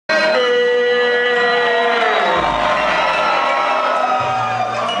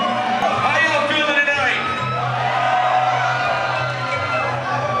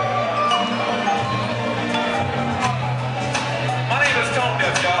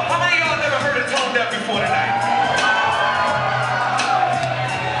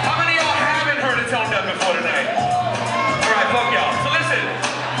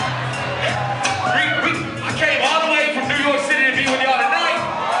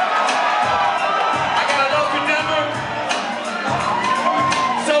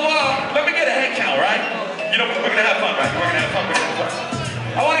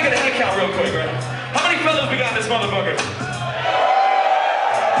motherfucker?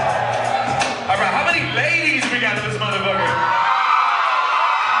 Alright, how many ladies we got in this motherfucker?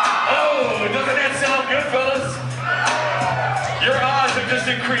 Oh, doesn't that sound good, fellas? Your odds have just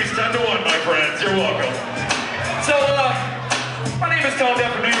increased 10 to 1, my friends. You're welcome. So, my name is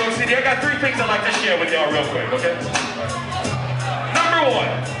Tonedeff from New York City. I got 3 things I'd like to share with y'all real quick, okay? Number 1,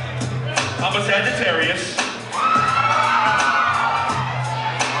 I'm a Sagittarius.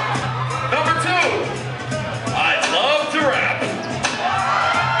 Number 2, I love to rap.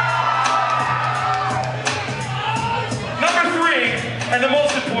 Number 3, and the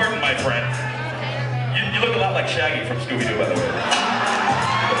most important, my friend, you look a lot like Shaggy from Scooby-Doo, by the way.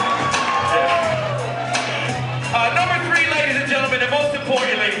 Number 3, ladies and gentlemen, and most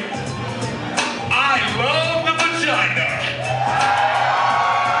importantly, I love the vagina.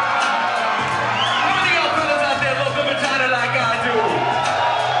 How many of y'all fellas out there love the vagina like I do?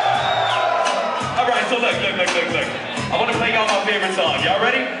 All right, so look. I want to play y'all my favorite song. Y'all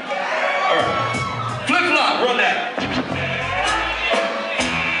ready? All right. Flip-flop, run that.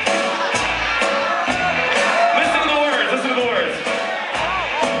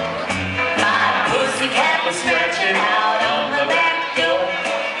 Scratching out on the back door.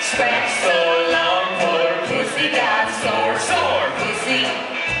 Scratch so long, poor pussy got sore. Sore pussy,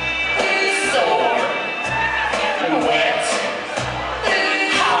 sore, wet,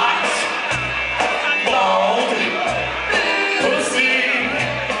 hot, bald, pussy,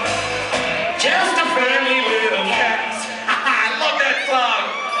 just a friendly little cat. I love that song.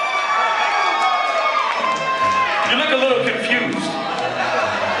 You look a little confused.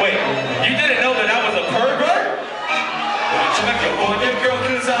 Wait, you didn't know that I was a pervert? Check your boy, your girl,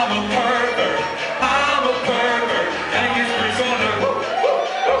 cause I'm a pervert. I'm a pervert. And you freak on her, woo, woo,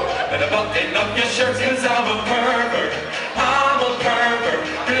 woo. And I'm buttoning up your shirts cause I'm a pervert. I'm a pervert.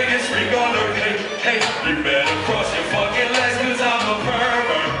 Biggest freak on her, hey, you better cross your fucking legs cause I'm a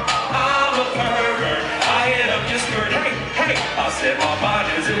pervert. I'm a pervert. I hit up your skirt, hey, I said my mind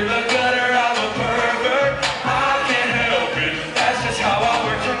is in the gutter, I'm a pervert. I can't help it, that's just how I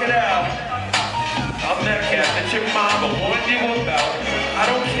work, check it out. I'm that cat that your mama warned you about. I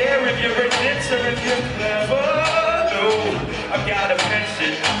don't care if you're rich or if you're clever, no. I've got a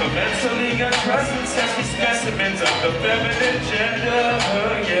penchant for mentally undressing sexy specimens of the feminine gender,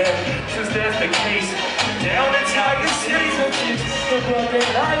 yeah. Since that's the case, down in Tiger City, some chicks above they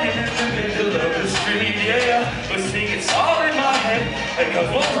lying in the middle of the street, yeah. But see, it's all in my head, and cause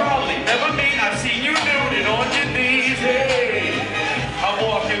we'll probably never meet. I've seen you nude on your knees, hey. I'm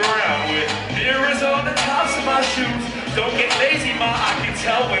walking around with mirrors on the tops of my shoes. Don't get lazy, ma, I can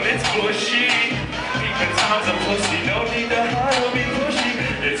tell when it's bushy. Even times a pussy, no need to hide or be pushy.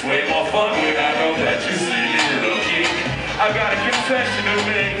 It's way more fun when I know that you see little geek. I've got a confession to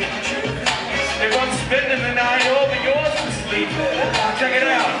make. If I'm spending the night over yours to sleep, check it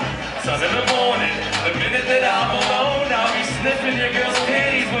out. Sun in the morning, the minute that I'm alone, I'll be sniffing your girl's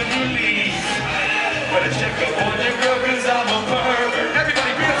panties when you leave. Better check up on your girl cause I'm a pervert.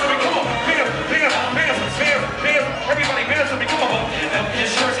 Everybody dance with me, come on. Everybody dance with me, come on. Get up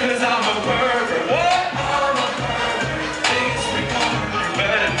your shirts cause I'm a pervert. What? I'm a pervert. Things we come. You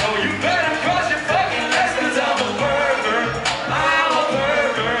better know, you better cross your fucking legs cause I'm a pervert. I'm a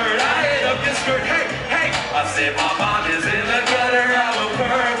pervert. I hit up your skirt, hey. I said my mind is in the gutter, I'm a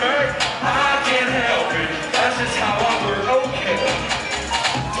pervert. I can't help it, that's just how I work, okay.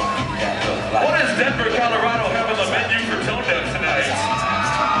 What does Denver, Colorado have on the menu for Tonedeff tonight?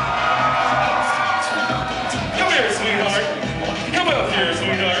 Come here, sweetheart. Come up here,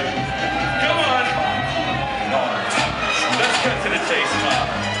 sweetheart. Come on. Let's cut to the chase, Mom.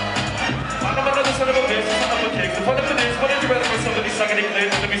 I'm another son of a bitch, son of a kick. So what if it is? What is you rather for somebody sucking it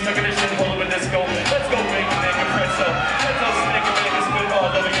clean? Let me suck it in shit, hold up a disco. Let's go make a nigga pretzel. Let's go sneak a nigga spit all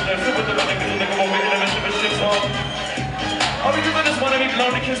over your lips. With the money, cause the nigga won't make it, let me slip his shit's on. All we do is wanna be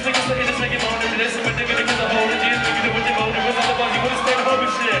blown to kiss niggas, letting this nigga moan and this, and my nigga niggas a hold it, nigga do what they moan, and with all the money, with a state of home and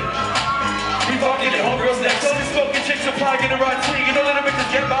shit. We fucking your homegirls next, only smoking chicks apply, get a right tea, you know little bitches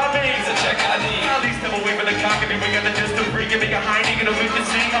get by me. It's a check ID. At least never wait for the cock, and we got the just to free, give me a high knee, get a weak to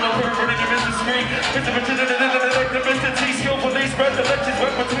see. I'm a pervert in your business screen. It's a bitch in the Mr. T, skill police, spread the lectures,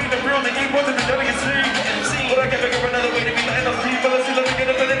 work between the real and the evil and the delicacy. But I can figure another way to be the NLT, but let's see, let me get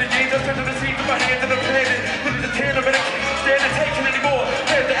up in the jeans, just turn to the seat, with my hands in the pan, put it to 10 of it. Standing taking anymore.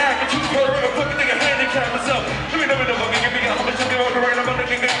 Had to act a two-quarter of a fucking nigga handicap myself. Let me know fucking give me how much of the order right. I'm gonna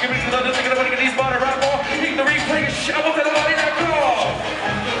give me another thing. I'm gonna get these body right more. Eat the replay. I want that body that call.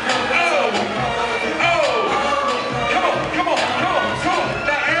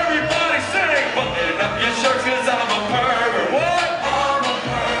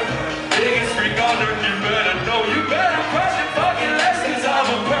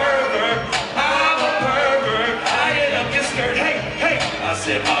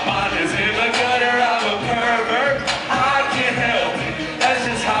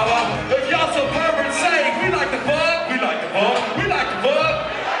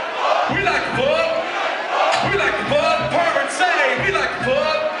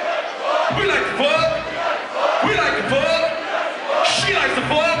 book.